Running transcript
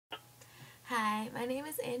my name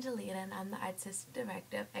is Angelita and I'm the Artistic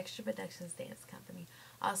Director of Extra Productions Dance Company,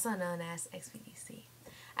 also known as XPDC.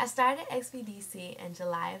 I started XPDC in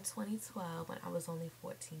July of 2012 when I was only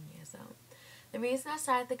 14 years old. The reason I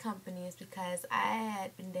started the company is because I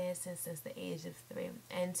had been dancing since the age of 3,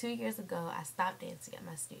 and 2 years ago I stopped dancing at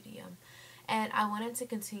my studio. And I wanted to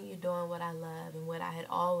continue doing what I love and what I had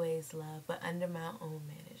always loved, but under my own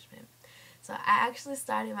management. So I actually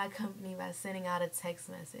started my company by sending out a text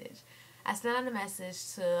message. I sent out a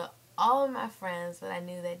message to all of my friends that I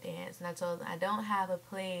knew that danced, and I told them I don't have a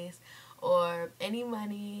place or any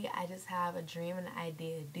money, I just have a dream and an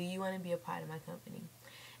idea. Do you want to be a part of my company?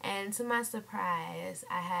 And to my surprise,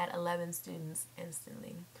 I had 11 students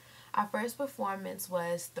instantly. Our first performance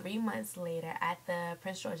was 3 months later at the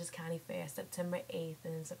Prince George's County Fair, September 8th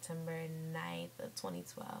and September 9th of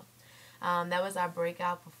 2012. That was our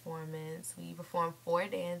breakout performance. We performed 4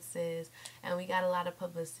 dances, and we got a lot of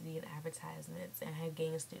publicity and advertisements and have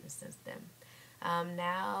gained students since then.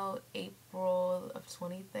 Now, April of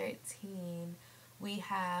 2013, we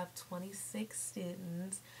have 26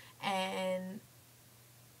 students, and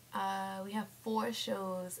we have 4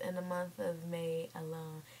 shows in the month of May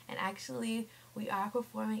alone. And actually, we are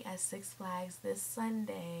performing at Six Flags this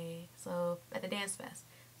Sunday, so at the Dance Fest.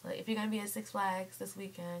 So if you're going to be at Six Flags this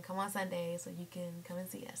weekend, come on Sunday so you can come and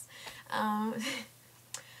see us.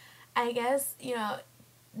 I guess,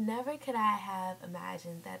 never could I have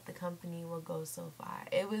imagined that the company would go so far.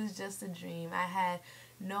 It was just a dream. I had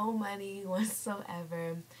no money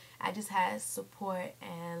whatsoever. I just had support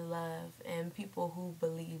and love and people who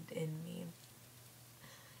believed in me.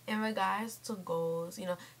 In regards to goals,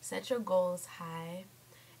 set your goals high.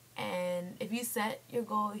 And if you set your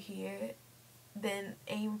goal here, then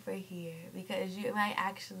aim for here, because you might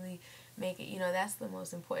actually make it. That's the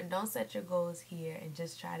most important. Don't set your goals here and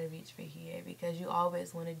just try to reach for here, because you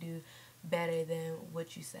always want to do better than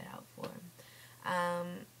what you set out for.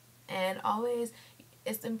 And always,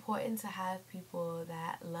 it's important to have people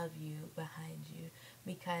that love you behind you,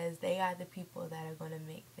 because they are the people that are going to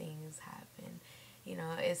make things happen.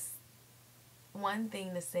 It's one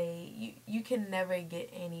thing to say you can never get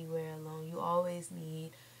anywhere alone. You always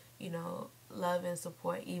need love and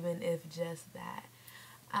support, even if just that.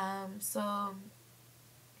 So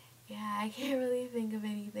yeah, I can't really think of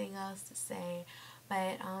anything else to say,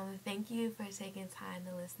 but thank you for taking time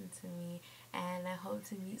to listen to me, and I hope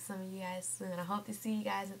to meet some of you guys soon. I hope to see you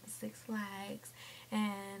guys at the Six Flags,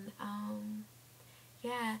 and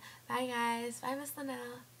yeah, bye guys, bye Miss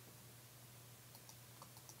Linnell.